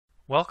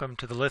Welcome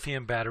to the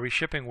Lithium Battery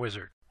Shipping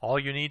Wizard. All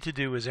you need to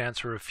do is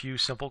answer a few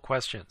simple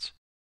questions.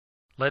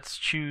 Let's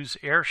choose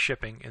air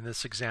shipping in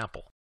this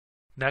example.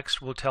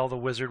 Next, we'll tell the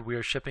wizard we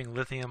are shipping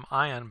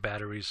lithium-ion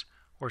batteries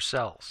or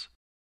cells.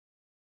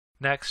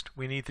 Next,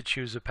 we need to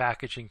choose a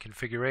packaging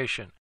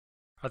configuration.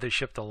 Are they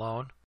shipped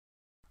alone?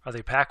 Are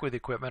they packed with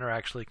equipment or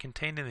actually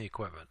contained in the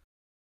equipment?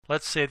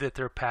 Let's say that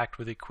they're packed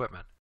with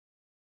equipment.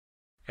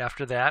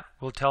 After that,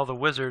 we'll tell the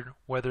wizard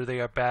whether they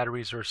are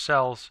batteries or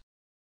cells,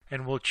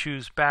 and we'll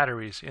choose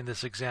batteries in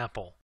this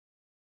example.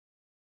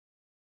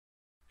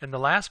 And the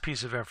last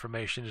piece of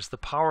information is the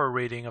power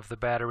rating of the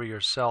battery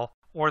or cell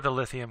or the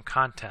lithium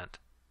content.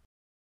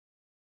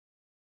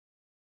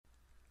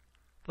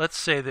 Let's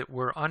say that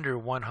we're under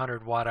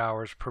 100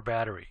 watt-hours per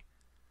battery.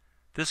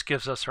 This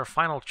gives us our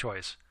final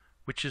choice,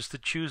 which is to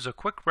choose a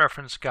quick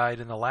reference guide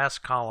in the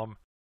last column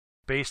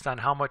based on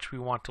how much we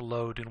want to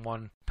load in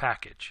one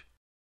package.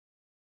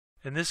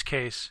 In this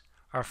case,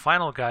 our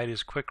final guide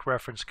is Quick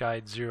Reference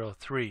Guide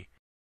 03.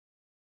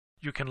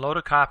 You can load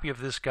a copy of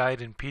this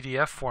guide in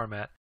PDF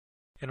format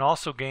and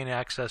also gain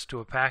access to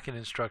a packet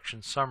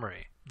instruction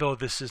summary, though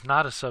this is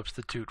not a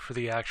substitute for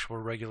the actual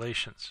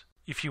regulations.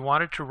 If you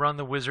wanted to run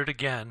the wizard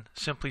again,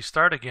 simply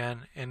start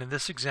again, and in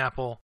this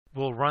example,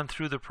 we'll run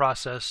through the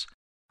process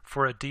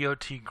for a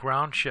DOT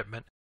ground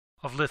shipment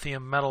of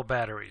lithium metal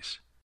batteries.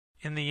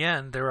 In the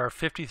end, there are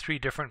 53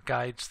 different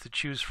guides to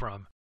choose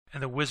from,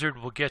 and the wizard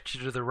will get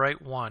you to the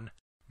right one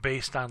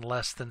based on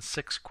less than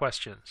 6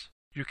 questions.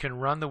 You can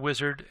run the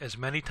wizard as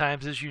many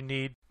times as you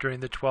need during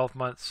the 12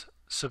 months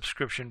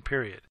subscription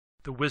period.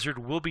 The wizard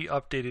will be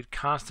updated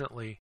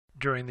constantly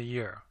during the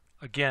year.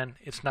 Again,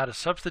 it's not a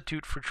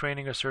substitute for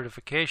training or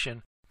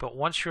certification, but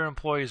once your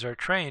employees are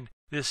trained,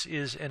 this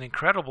is an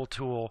incredible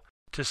tool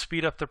to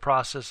speed up the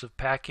process of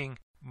packing,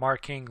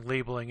 marking,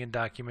 labeling, and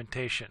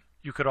documentation.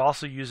 You could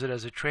also use it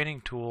as a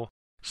training tool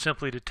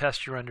simply to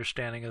test your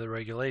understanding of the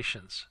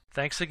regulations.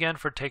 Thanks again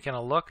for taking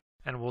a look,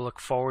 and we'll look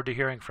forward to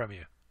hearing from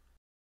you.